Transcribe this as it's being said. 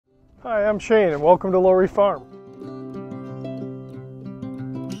Hi, I'm Shane and welcome to Lohre Farm.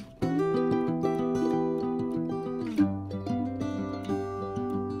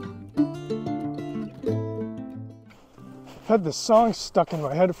 I've had this song stuck in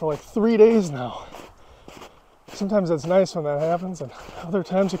my head for like 3 days now. Sometimes that's nice when that happens, and other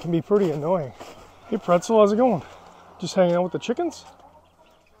times it can be pretty annoying. Hey Pretzel, how's it going? Just hanging out with the chickens?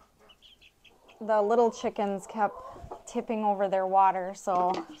 The little chickens kept tipping over their water,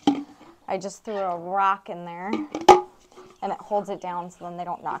 so I just threw a rock in there and it holds it down so then they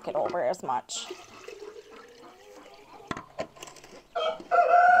don't knock it over as much.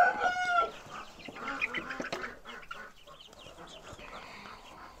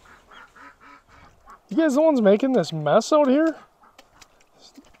 You guys the ones making this mess out here?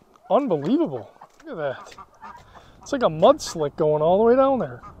 It's unbelievable. Look at that. It's like a mud slick going all the way down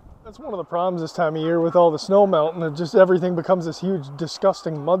there. That's one of the problems this time of year with all the snow melting. It just everything becomes this huge,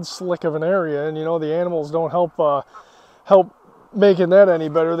 disgusting mud slick of an area, and you know the animals don't help making that any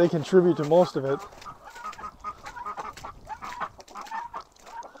better. They contribute to most of it.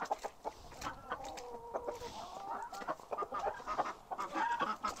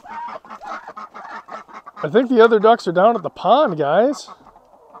 I think the other ducks are down at the pond, guys.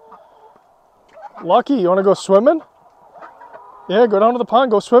 Lucky, you want to go swimming? Yeah, go down to the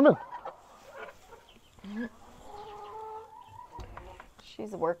pond, go swimming.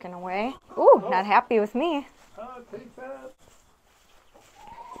 She's working away. Ooh, not happy with me. Take that.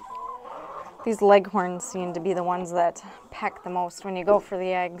 These leghorns seem to be the ones that peck the most when you go for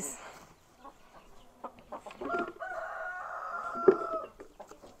the eggs.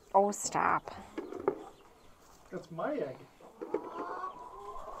 Oh, stop. That's my egg.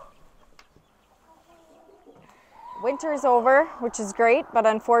 Winter's over, which is great, but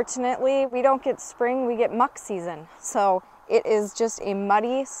unfortunately we don't get spring, we get muck season. So it is just a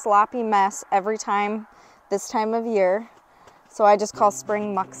muddy, sloppy mess every time this time of year. So I just call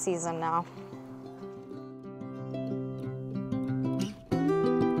spring muck season now.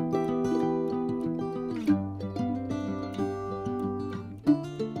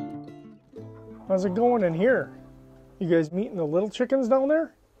 How's it going in here? You guys meeting the little chickens down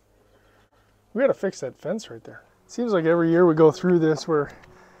there? We gotta fix that fence right there. Seems like every year we go through this where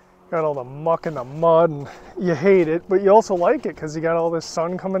you got all the muck and the mud and you hate it, but you also like it because you got all this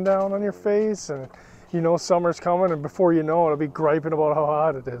sun coming down on your face and you know summer's coming, and before you know it, it'll be griping about how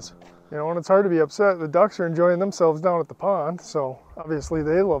hot it is. You know, and it's hard to be upset. The ducks are enjoying themselves down at the pond, so obviously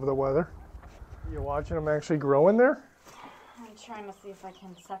they love the weather. You watching them actually grow in there? I'm trying to see if I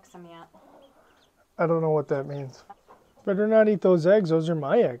can sex them yet. I don't know what that means. Better not eat those eggs. Those are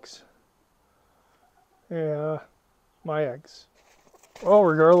my eggs. Yeah, my eggs. Well,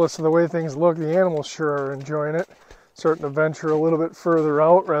 regardless of the way things look, the animals sure are enjoying it. Starting to venture a little bit further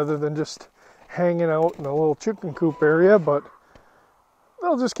out rather than just hanging out in a little chicken coop area, but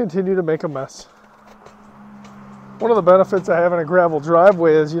they'll just continue to make a mess. One of the benefits of having a gravel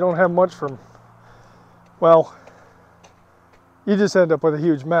driveway is you don't have much from, well, you just end up with a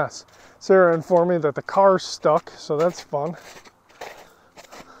huge mess. Sarah informed me that the car's stuck, so that's fun.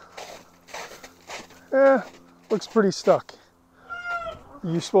 Yeah, looks pretty stuck.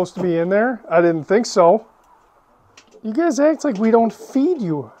 You supposed to be in there? I didn't think so. You guys act like we don't feed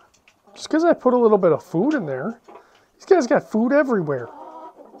you. Just because I put a little bit of food in there. These guys got food everywhere.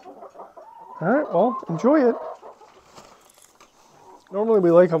 Alright, well, enjoy it. Normally we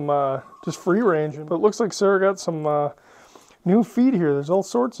like them just free range, but it looks like Sarah got some new feed here. There's all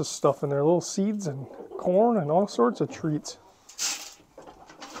sorts of stuff in there, little seeds and corn and all sorts of treats.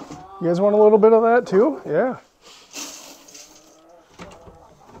 You guys want a little bit of that too? Yeah.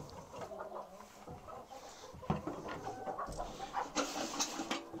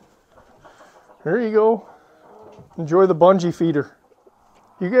 There you go. Enjoy the bungee feeder.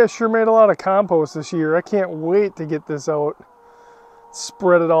 You guys sure made a lot of compost this year. I can't wait to get this out.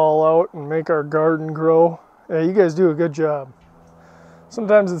 Spread it all out and make our garden grow. Yeah, you guys do a good job.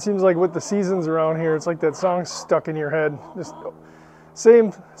 Sometimes it seems like with the seasons around here, it's like that song stuck in your head. Just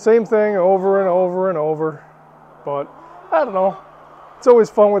same thing over and over and over. But I don't know. It's always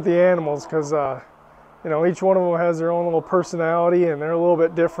fun with the animals because you know, each one of them has their own little personality and they're a little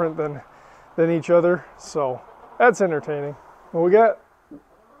bit different than each other. So that's entertaining. Well, we got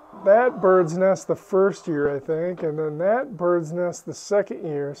that bird's nest the first year, I think, and then that bird's nest the second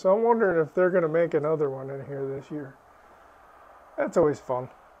year. So I'm wondering if they're going to make another one in here this year. That's always fun.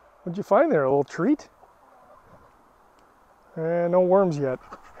 What'd you find there? A little treat? No worms yet.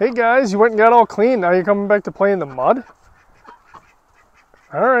 Hey guys, you went and got all clean. Now you're coming back to play in the mud?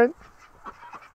 All right.